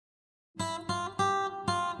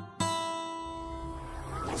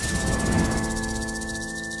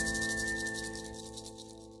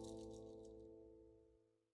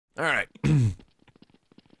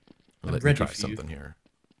Let me ready try for you. something here.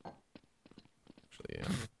 Actually,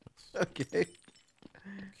 yeah. Okay.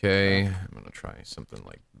 Okay, I'm gonna try something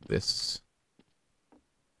like this.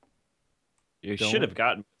 You Don't- should have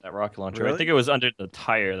gotten that rocket launcher. I Really? think it was under the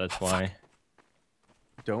tire. That's why.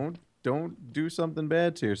 Don't do something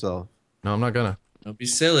bad to yourself. No, I'm not gonna. Don't be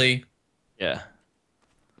silly. Yeah.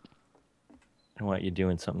 I don't want you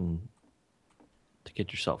doing something to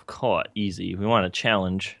get yourself caught easy. We want a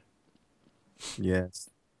challenge. Yes.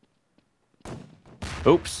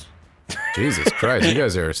 Oops. Jesus Christ, you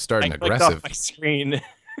guys are starting I clicked aggressive. off my screen.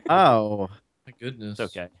 Oh. My goodness.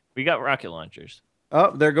 It's okay. We got rocket launchers.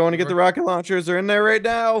 Oh, they're going to get the rocket launchers. They're in there right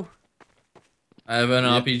now. I have an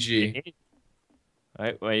Yep. RPG.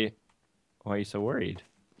 Why are you so worried?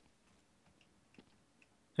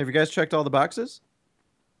 Have you guys checked all the boxes?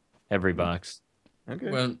 Every box. Okay.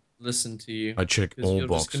 Won't listen to you. I check 'cause all you'll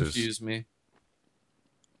just boxes. confuse me.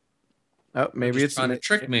 Oh, You're maybe just it's trying to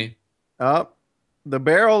trick me. Oh, the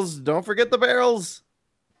barrels. Don't forget the barrels.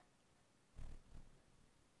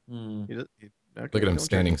 Hmm. Okay, Look at him don't check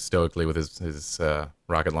standing it. stoically with his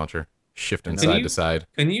rocket launcher, shifting Can side you- to side.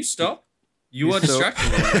 Can you stop? You You are still-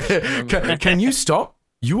 distracting me. Can you stop?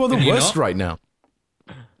 You are the Can you worst not? right now.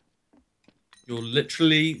 You're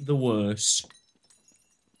literally the worst.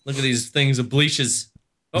 Look at these things of bleachers.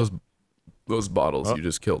 Oh. Those bottles Oh. you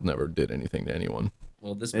just killed never did anything to anyone.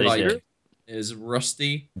 Well, this They bike did. is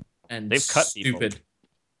rusty and They've cut people. stupid.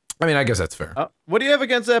 I mean, I guess that's fair. What do you have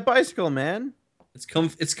against that bicycle, man? It's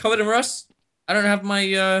covered in rust. I don't have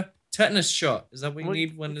my tetanus shot. Is that what you Well,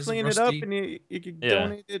 need when there's clean rusty? it up and you could Yeah.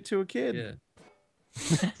 donate it to a kid.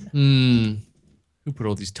 Yeah. Who put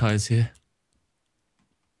all these tires here?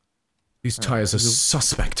 These tires are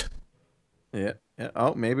suspect. Yeah. Yeah.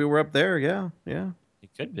 Oh, maybe we're up there. Yeah. Yeah.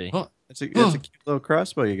 It could be. Oh, It's a cute little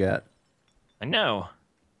crossbow you got. I know.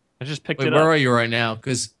 I just picked wait, it where up. are you right now?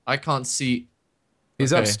 Because I can't see.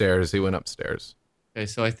 He's Okay. upstairs. He went upstairs. Okay,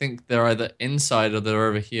 so I think they're either inside or they're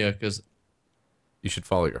over here. Because You should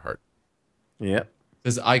follow your heart. Yep.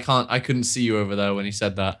 I couldn't see you over there when he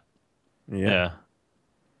said that. Yeah. Yeah.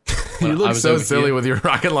 You I look was so over silly here. with your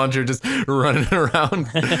rocket launcher just running around.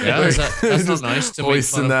 Yeah, that's not Just nice to make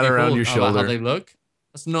hoisting fun of that people around your about how shoulder. they look.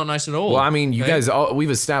 That's not nice at all. Well, I mean, you okay? guys, we've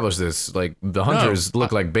established this. Like, the hunters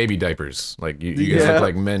look like baby diapers. Like, you guys Yeah. look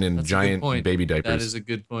like men in That's a good giant point. baby That diapers. is a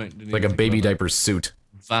good point. Didn't Like a even think baby about that. diaper suit.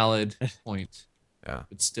 Valid point. Yeah.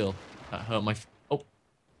 But still, that hurt my. Oh,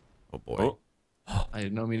 Oh, boy. I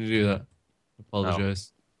did not mean to do that.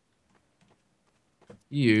 Apologize.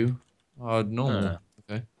 You are normal.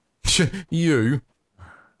 Okay. You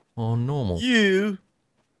are normal. You.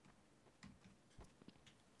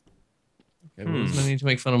 Okay. Well, there's no need to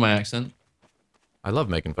make fun of my accent. I love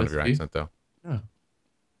making fun of Both your of you? accent, though.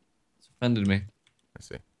 It's offended me. I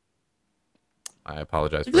see. I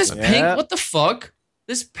apologize for This that. Yeah. pink. What the fuck?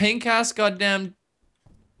 This pink ass goddamn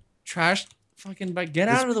trash fucking bag. Get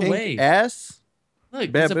out of the Pink way. Ass. Look,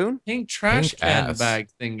 it's a baboon? pink trash Pink can ass. bag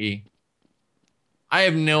thingy. I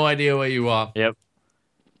have no idea where you are. Yep.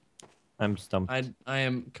 I'm stumped. I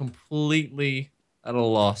am completely at a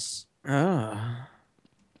loss. Ah.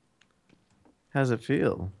 How's it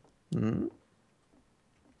feel? Hmm?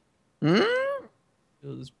 Hmm?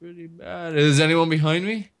 Feels pretty bad. Is anyone behind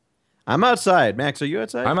me? I'm outside. Max, are you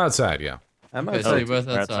outside? I'm outside, yeah. I'm Okay, so outside. you're both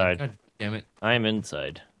We're outside. outside. God damn it. I am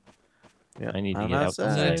inside. Yeah, I need to I'm get I'm outside.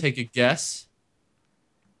 gonna outside. take a guess.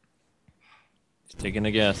 Just taking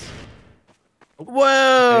a guess. Whoa!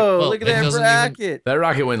 well, Look at it that doesn't even- rocket. That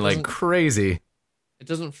rocket went like Doesn't- crazy. It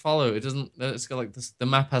doesn't follow. It doesn't. It's got like this. The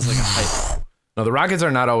map has like a height. No, the rockets are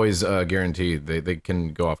not always guaranteed. They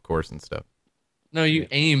can go off course and stuff. No, you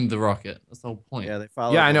aim the rocket. That's the whole point. Yeah, they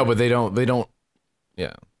follow. Yeah, I know, the- but they don't.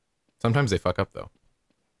 Yeah. Sometimes they fuck up, though.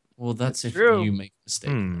 Well, that's if true. you make a mistake.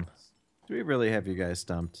 Hmm. Do we really have you guys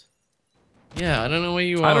stumped? Yeah, I don't know where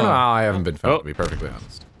you are. I don't know how I haven't been found, Oh. to be perfectly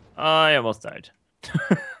honest. I almost died.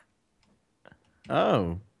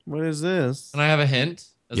 Oh, what is this? Can I have a hint?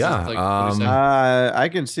 Is Yeah, this, like, 40 seconds? I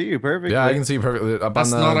can see you perfectly. Yeah, I can see you perfectly. Up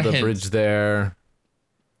That's on not a the hint. bridge there.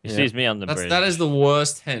 He Yeah. sees me on the bridge. That is the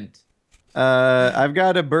worst hint. I've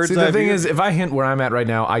got a bird's See, eye the thing view. is, if I hint where I'm at right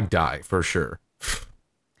now, I die, for sure.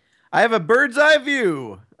 I have a bird's eye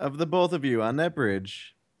view of the both of you on that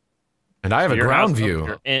bridge. And I have a You're ground out-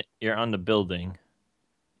 view. You're on the building,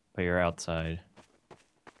 but you're outside.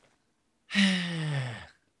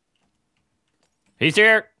 He's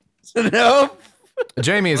here. Nope.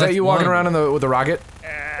 Jamie, is that That's you walking one. around with the rocket?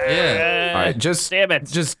 Yeah. All right, just Damn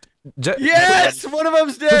it. Yes, one of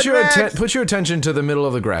them's dead. put your attention to the middle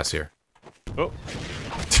of the grass here. Oh.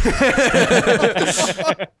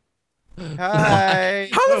 Hi.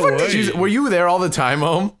 How the No fuck did way. you? Were you there all the time,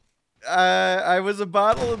 Home? I was a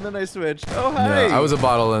bottle and then I switched. Oh, No, hi. I was a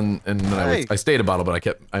bottle and then Hey. I stayed a bottle,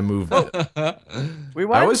 but I moved. We I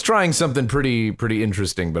won? was trying something pretty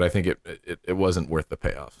interesting, but I think it wasn't worth the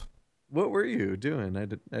payoff. What were you doing? I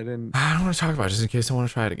didn't. I don't want to talk about it just in case I want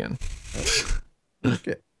to try it again.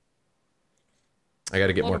 Okay. I got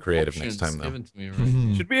to get A lot more of creative next options time, though. given to me,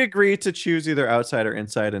 right? Should we agree to choose either outside or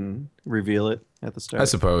inside and reveal it at the start? I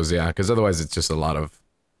suppose, yeah, because otherwise it's just a lot of,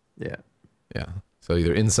 Yeah. yeah. So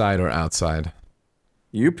either inside or outside.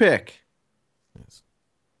 You pick. Yes.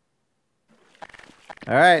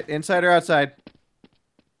 All right, inside or outside?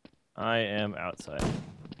 I am outside.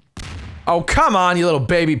 Oh, come on, you little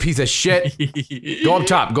baby piece of shit. Go up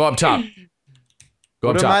top, go up top. Go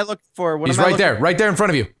What up am I top. looking for? What He's am I right looking there, right there in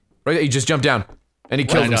front of you. Right there, he just jumped down. And he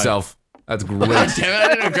killed Why not? himself. That's God great. damn it, I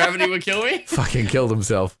didn't know gravity would kill me. Fucking killed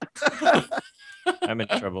himself. I'm in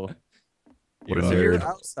trouble. What a for? So you're nerd.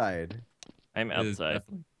 outside. I'm It is outside.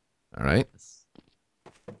 definitely- All right.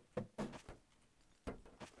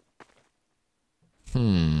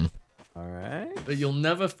 All right. But you'll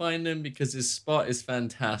never find him because his spot is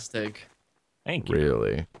fantastic. Thank you.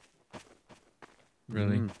 Really?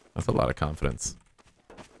 Really. Mm. That's a lot of confidence.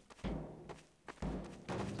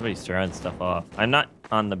 Somebody's throwing stuff off. I'm not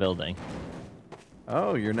on the building.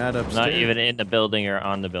 Oh, you're not I'm upstairs. not even in the building or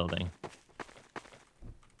on the building.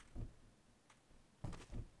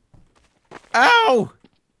 Ow!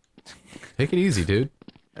 Take it easy, dude.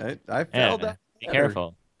 I fell Yeah, down. be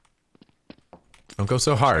careful. Don't go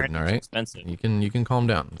so hard, Insurance all is right? expensive. You can calm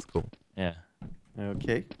down. It's cool. Yeah.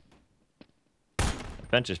 Okay. The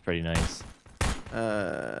bench is pretty nice. Could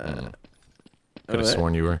have what?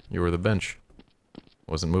 sworn you were the bench.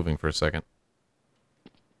 Wasn't moving for a second.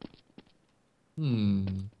 Hmm.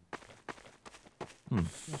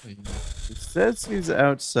 It says he's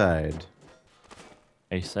outside.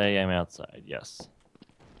 I say I'm outside, yes.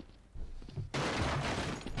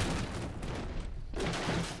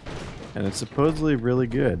 And it's supposedly really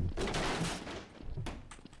good.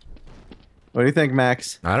 What do you think,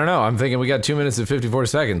 Max? I don't know. I'm thinking we got 2 minutes and 54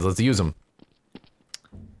 seconds. Let's use them.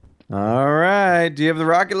 All right. Do you have the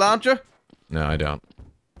rocket launcher? No, I don't.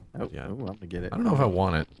 Oh, Yeah. oh, I'm gonna get it. I don't know if I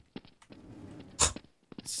want it.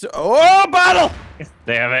 So, oh, bottle!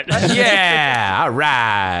 Damn it. Yeah! All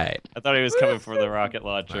right. I thought he was coming for the rocket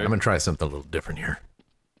launcher. I'm gonna try something a little different here.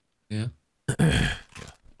 Yeah. I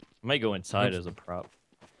might go inside as a prop.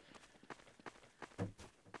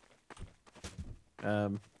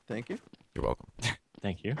 Thank you. You're welcome.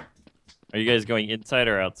 Thank you. Are you guys going inside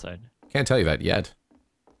or outside? Can't tell you that yet.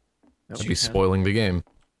 Nope. Should be spoiling the game.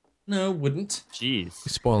 No, wouldn't. Jeez. Be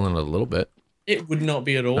spoiling it a little bit. It would not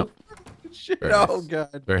be at all. Nope. Shit. Very Oh nice.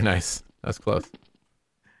 god. Very nice. That's close.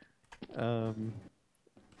 Huh.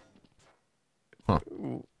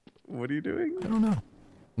 What are you doing? I don't know.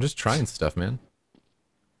 I'm just trying stuff, man.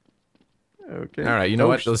 Okay. All right, you know Oh,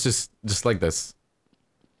 what? Let's just like this.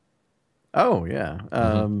 Oh yeah.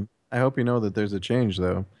 I hope you know that there's a change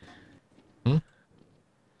though. Hmm?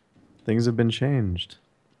 Things have been changed.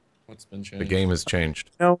 What's been changed? The game has changed.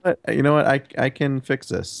 You know what? You know what? I can fix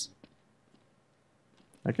this.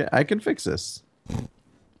 I can fix this.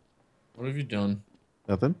 What have you done?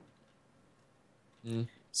 Nothing. Hmm.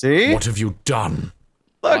 See? What have you done?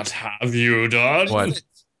 Look. What have you done? What?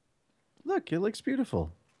 Look, it looks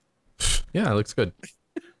beautiful. Yeah, it looks good.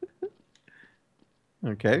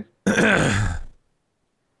 Okay.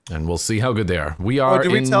 And we'll see how good they are. We are. Oh,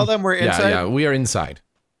 did we tell them we're inside? Yeah, we are inside.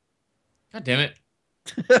 God damn it.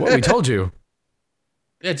 What we told you.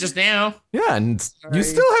 Yeah, just now. Yeah, and Sorry. you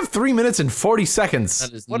still have 3 minutes and 40 seconds.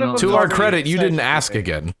 That is What of not. them To our already credit, you inside didn't ask anyway.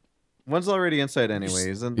 again. One's already inside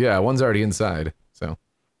anyways, and Yeah, one's already inside. So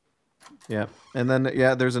yeah, and then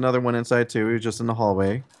yeah, there's another one inside too. He's just in the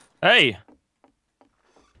hallway. Hey!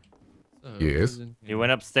 So, Yes. who's in He here?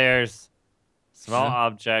 went upstairs. Small Yeah.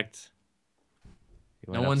 object.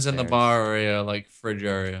 He No went one's in the upstairs. bar area, like fridge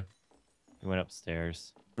area. He went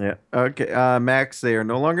upstairs. Yeah. Okay. Max, they are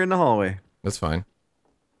no longer in the hallway. that's fine.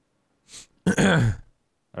 I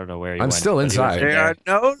don't know where he I'm went. still but he was inside. in They there. are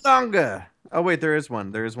no longer. Oh wait, there is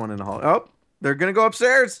one. There is one in the hall. Oh, they're gonna go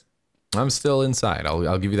upstairs. I'm still inside.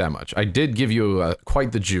 I'll give you that much. I did give you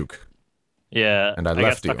quite the juke. Yeah, And I got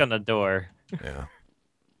left stuck you. on the door. Yeah.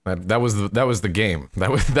 That was the game. That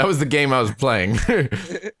was the game I was playing.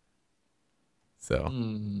 So,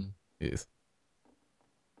 Hmm. yes.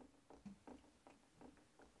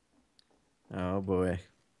 Oh boy,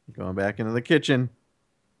 going back into the kitchen.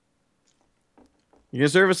 You gonna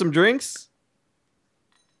serve us some drinks?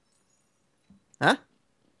 Huh?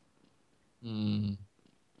 Hmm.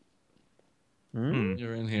 Hmm?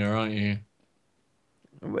 You're in here, aren't you?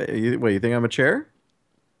 Wait, you think I'm a chair?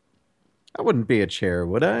 I wouldn't be a chair,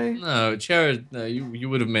 would I? No, chair. No, you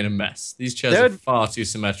would have made a mess. These chairs That are would- far too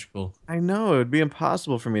symmetrical. I know it would be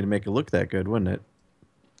impossible for me to make it look that good, wouldn't it?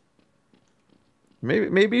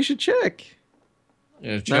 Maybe you should check.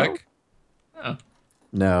 You check? Oh.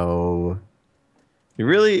 No. You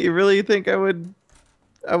really think I would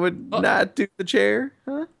Oh. not do the chair?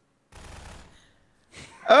 Huh?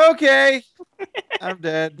 Okay. I'm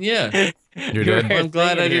dead. Yeah. You're dead. I'm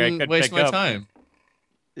glad I Here, I didn't could waste pick my up. time.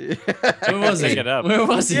 Where Where was he? Pick it up. Where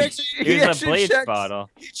was he? Here's a bleach bottle.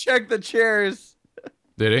 He checked the chairs.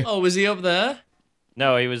 Did he? Oh, was he up there?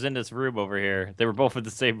 No, he was in this room over here. They were both in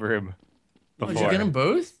the same room Oh, before. did you get them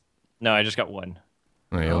both? No, I just got one.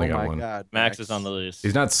 Oh, he only oh got my one. god. Max is on the list.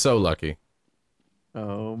 He's not so lucky.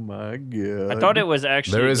 Oh my god. I thought it was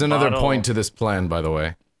actually. There is the another bottle. point to this plan, by the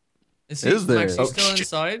way. Is there? Max, Oh, still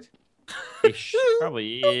inside? He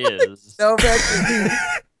probably is. No, Max.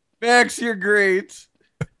 Max, you're great.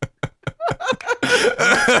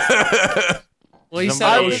 Well, he Somebody-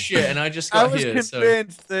 said, "Oh shit," and I just I got was here. So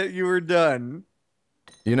convinced that you were done.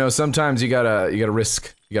 You know, sometimes you gotta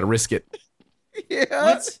risk. You gotta risk it. Yeah.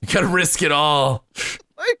 what? You gotta risk it all.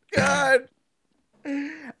 My god.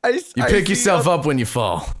 You pick yourself up when you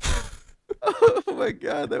fall. Oh my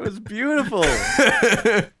god, that was beautiful.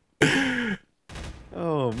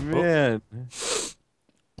 Oh man.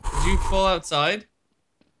 Did you fall outside?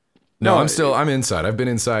 No, No, I'm inside. I've been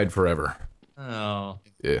inside forever. Oh,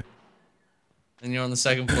 Yeah. and you're on the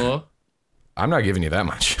second floor. I'm not giving you that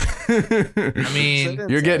much. I mean,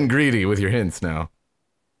 You're getting greedy with your hints now.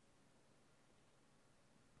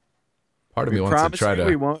 Part of me wants to promise try you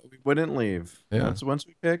to. we wouldn't leave. Yeah. Once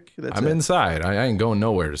we pick, that's I'm it. inside. I ain't going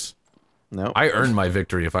nowheres. No. I earned my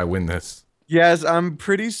victory if I win this. Yes, I'm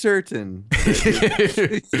pretty certain.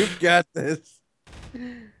 You've got this. all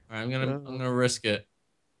right, I'm gonna risk it.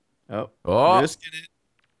 Oh. Oh. Risking it.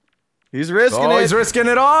 He's risking Oh, it. he's risking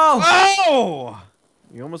it all. Oh!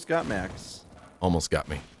 You almost got Max. Almost got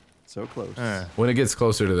me. So close. When it gets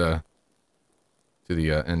closer to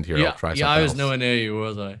the end here, I'll try something Yeah, I was else. nowhere near you,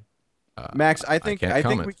 was I? Max, I think can't I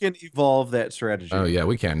think comment. we can evolve that strategy. Oh yeah,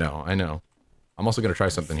 we can. No, I know. I'm also gonna try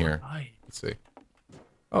something here. Right. Let's see.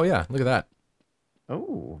 Oh yeah, look at that.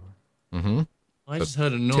 Oh. Mm-hmm. I So just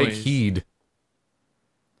heard a noise. Take heed.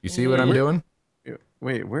 You see what I'm Where- doing?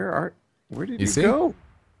 Wait, where did You you see? go?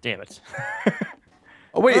 Damn it.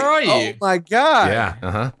 Oh wait. Where are Oh you? my god. Yeah.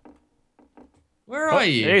 Uh-huh. Where are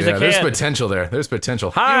you? There's Yeah, a there's can. potential there. There's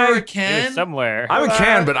potential. You're a Hi. Here can? somewhere. I'm a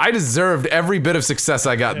can, but I deserved every bit of success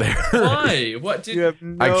I got there. Why? What did? You have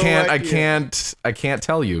no I idea. can't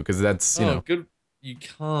tell you because that's, you Oh, know, good. You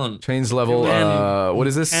can't. change level, You what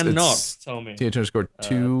is this? Cannot It's tell me. TH_2.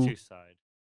 Two side.